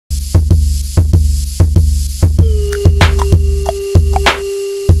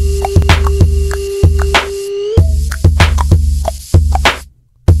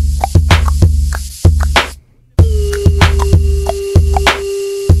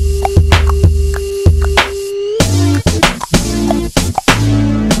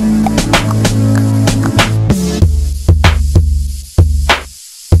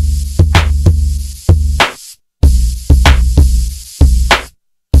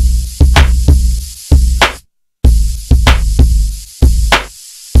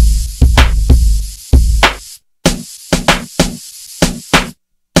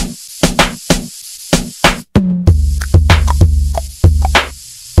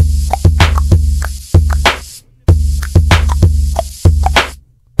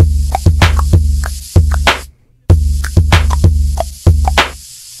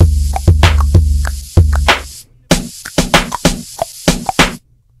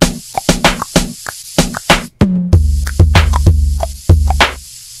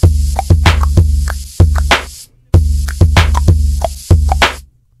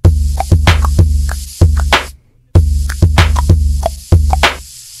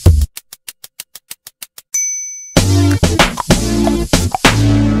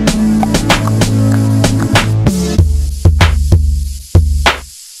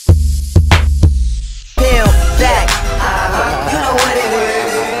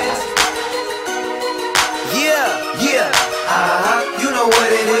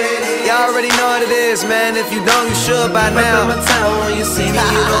And if you don't, you should by now. My town, when you see me,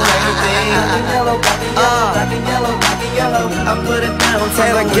 you know everything. Yellow, black and yellow, black and yellow, black and yellow. I put it down,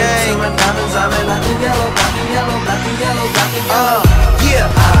 Taylor gang. My diamonds, I'm in black and yellow, black and yellow, black and yellow, black and yellow.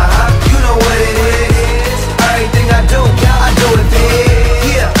 Yeah, you know what it is. Everything I do it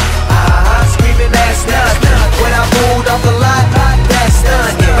big. Yeah, screaming that's nothing. When I moved off the lot, that's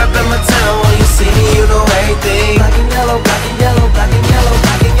nothing. Reppin' my town, when you see me, you know everything. Black and yellow, black and yellow, black and yellow,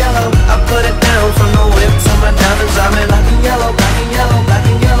 black and yellow. I put it down from the whip to my diamonds. I'm in black and yellow, black and yellow, black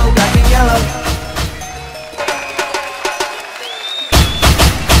and yellow, black and yellow.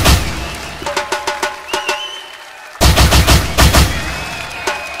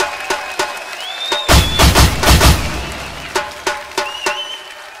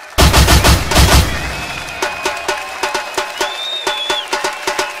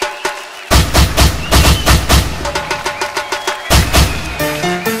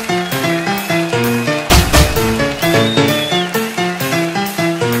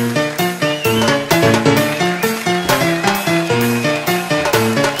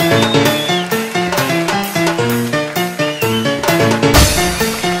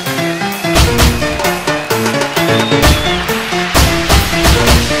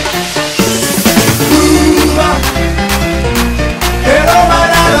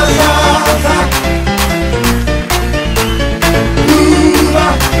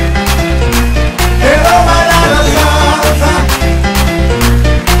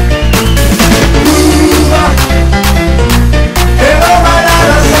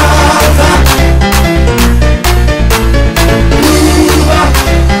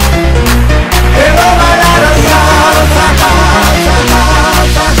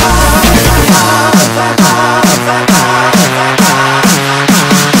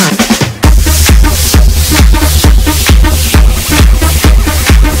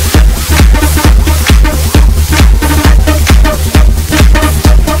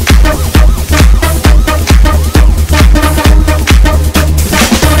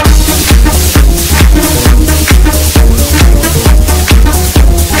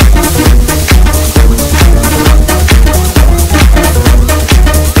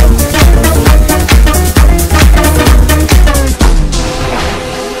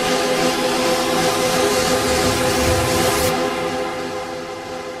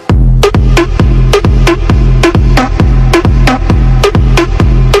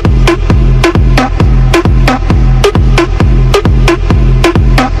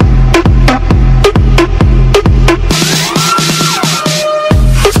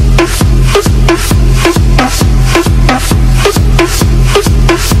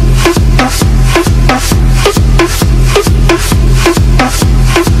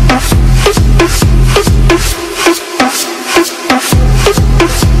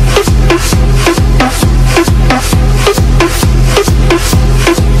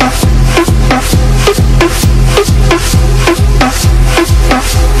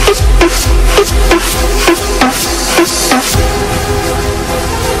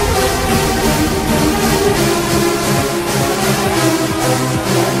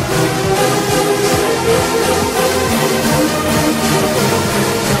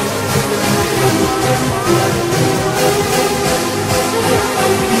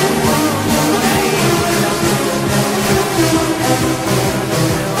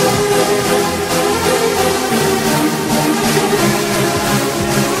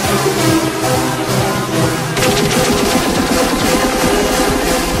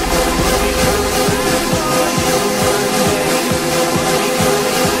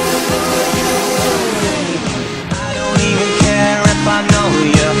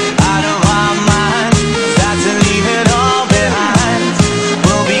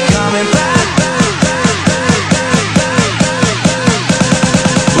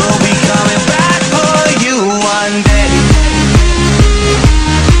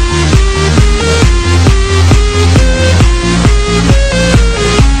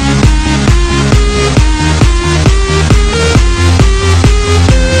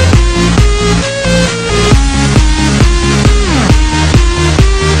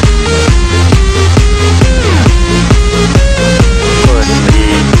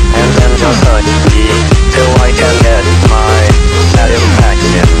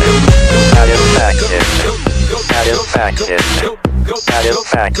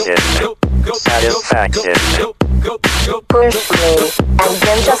 Satisfaction. Push me, and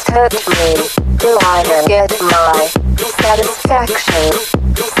then just hurt me, till I can get my satisfaction.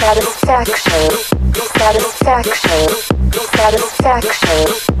 Satisfaction. Satisfaction. Satisfaction.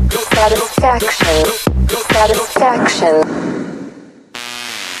 Satisfaction. Satisfaction.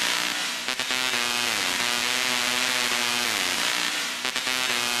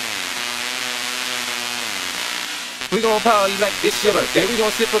 We gon' party like it's your birthday. We gon'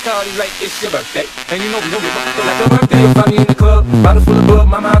 sip a party like it's your birthday. And you know we don't give up like your birthday. You'll find me in the club, bottle full of bug.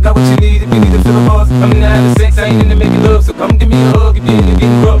 Mama, I got what you need if you need to fill a buzz. I'm in the having sex, I ain't in the making love. So come give me a hug if you're in the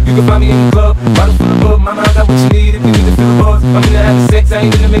getting rough. You can find me in the club, bottle full of bug. Mama, I got what you need if you need to fill a buzz. I'm in the having sex, I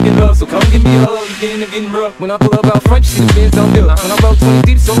ain't in the making love. So come give me a hug if you're in the getting rough. When I pull up out front, you see the Benz on bill. When I roll 20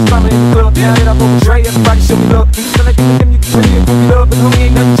 deep, so I'm in the club. Now that I pull a tray, everybody show me love. You feel like them, you can really put me up. But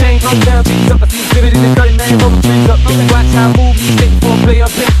homie ain't nothing changed. Calm down, cheese up. I see you exhibit in the cutting, man, roll the trees up. Watch how I move, you stay for a play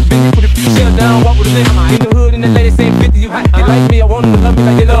up. Been here for the future, down, walk with a limp. In the hood, and the ladies saying 50, you hot. They like me, I want them to love me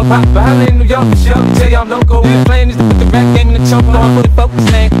like they love pop. But holla in New York, for sure, tell you I'm loco. The plan is to put the rap game in the chunk, know I'm fully focused,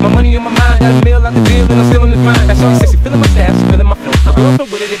 man. My money on my mind, got a meal out the deal, and I'm still in the grind. That's why she said she feeling my staff, she feeling my flow. My girl from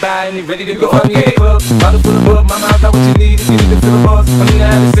where they buy, and they ready to go. Find me in the club, bottle full of bug. Mama, I got what you need if you need to fill a buzz. I'm in the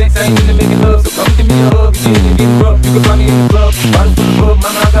having sex, I ain't in the making love. So come give me a hug if you're in the getting rough. You can find me in the club, bottle full of bug.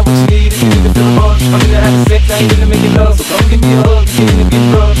 Mama, I got what you need if you need to fill a buzz. I'm in the having sex, I ain't in the making love. So come give me a hug if you're in the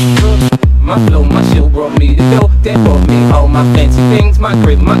getting rough. My flow, my show brought me to go. That brought me all my fancy things. My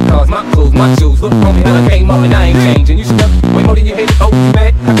crib, my cars, my clothes, my shoes. Look on me how I came up and I ain't changing. You should know way more than you hate it. Oh, you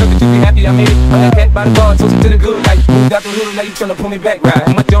mad? I felt that you be happy I made it. I'm that cat by the bar, toasting to the good life. Moved out the hood, now you tryna pull me back right.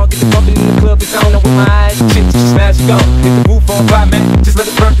 My junk get the bumping in the club, it's on with my eyes. Shit, just smash it go. Hit the roof on fire, man. Just let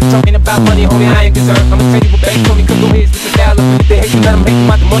it burn. Just talking about money, homie, I ain't concerned. I'ma tell you what bank told me, cause go ahead, spit the dial up. And if they hate you, let them hate you,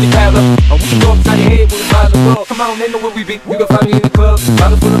 about the money pile up. And we can go upside your head with a bottle of bug. Come on, they know where we be. You can find me in the club,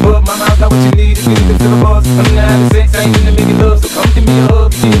 bottle full of bug. Mama, I got what you need if you need to fill a buzz. I'm in the having sex, I ain't in the making love. So come give me a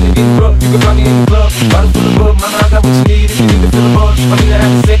hug if you're in the getting rough. You can find me in the club, bottle full of bug. Mama, I got what you need if you need to fill a buzz. I'm in the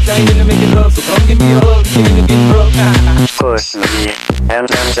having sex, I ain't in the making love. So come give me a hug if you're in the getting rough. Push me, and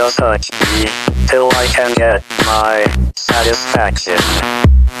then just touch me, till I can get my satisfaction.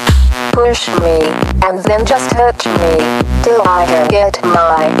 Push me, and then just touch me, till I can get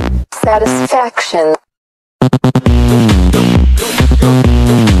my satisfaction.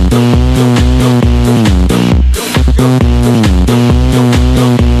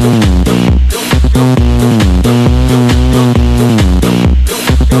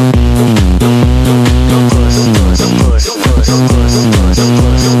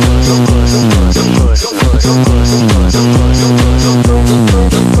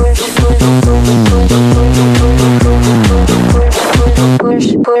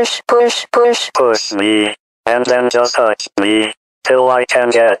 Push me, and then just touch me, till I can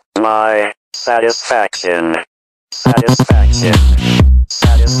get my satisfaction. Satisfaction.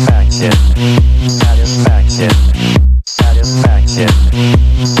 Satisfaction. Satisfaction. Satisfaction.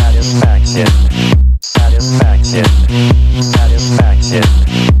 Satisfaction. Satisfaction. Satisfaction.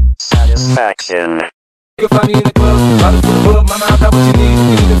 Satisfaction. You can find me in the club, bottle full of bug. Mama, I got what you need if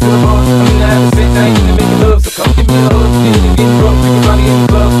you need to fill a buzz. I'm in the having sex, I ain't in the making love. So come give me a hug if you're in the getting rough. You can find me in the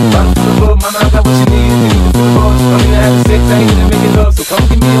club, bottle full of bug. Mama, I got what you need if you need to fill a buzz. I'm in the having sex, I ain't in the making love. So come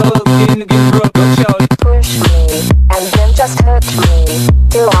give me a hug if you're in the getting rough. Go shawty. Push me, and then just touch me,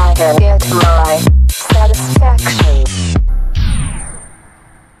 till I can get my satisfaction.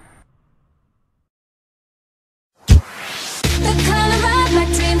 The color of my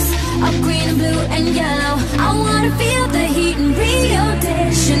dreams are green and blue and yellow. I wanna feel the heat in Rio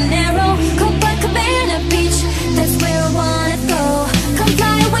de Janeiro, Copacabana Beach, that's where I wanna go. Come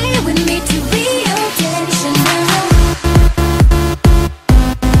fly away with me to Rio de Janeiro.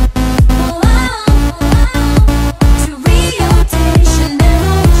 Oh, to Rio de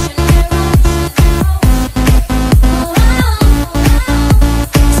Janeiro.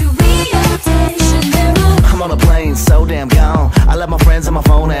 To Rio de Janeiro. I'm on a plane, so damn gone. I left my friends and my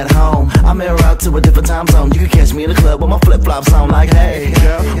phone at home. I'm en route to a different time zone. You can catch me in the club with my flip-flops on. Like, hey,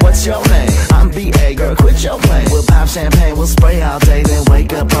 girl, what's your name? I'm B.A. Girl, quit your playing. We'll pop champagne, we'll spray all day, then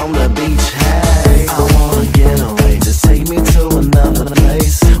wake up on the beach. Hey, I wanna get away. Just take me to another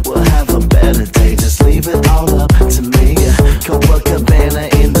place. We'll have a better day. Just leave it all up to me. Copacabana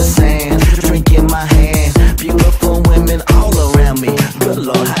in the sand, drink in my hand. Beautiful women all around me. Good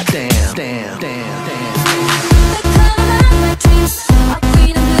Lord, hot damn, damn, damn, damn. The color of my dreams are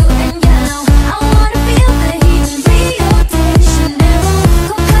green and blue and yellow. I wanna feel the heat in Rio de Janeiro,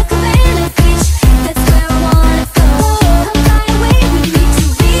 Copacabana Beach, that's where I wanna go. Come fly away with me to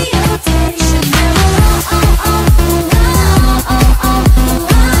Rio de Janeiro. Oh, oh, oh.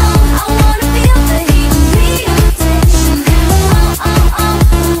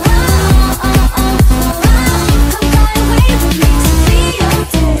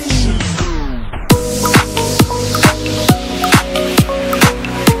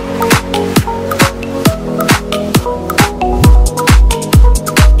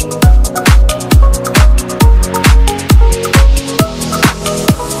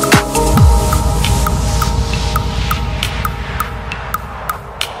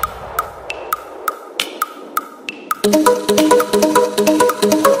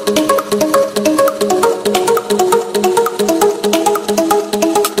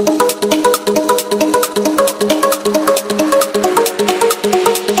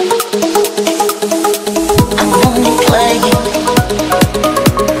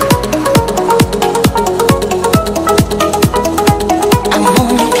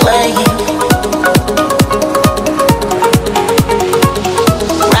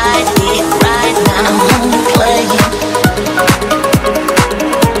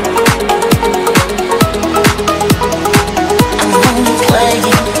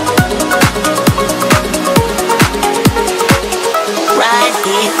 Right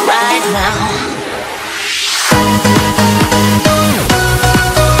here, right now.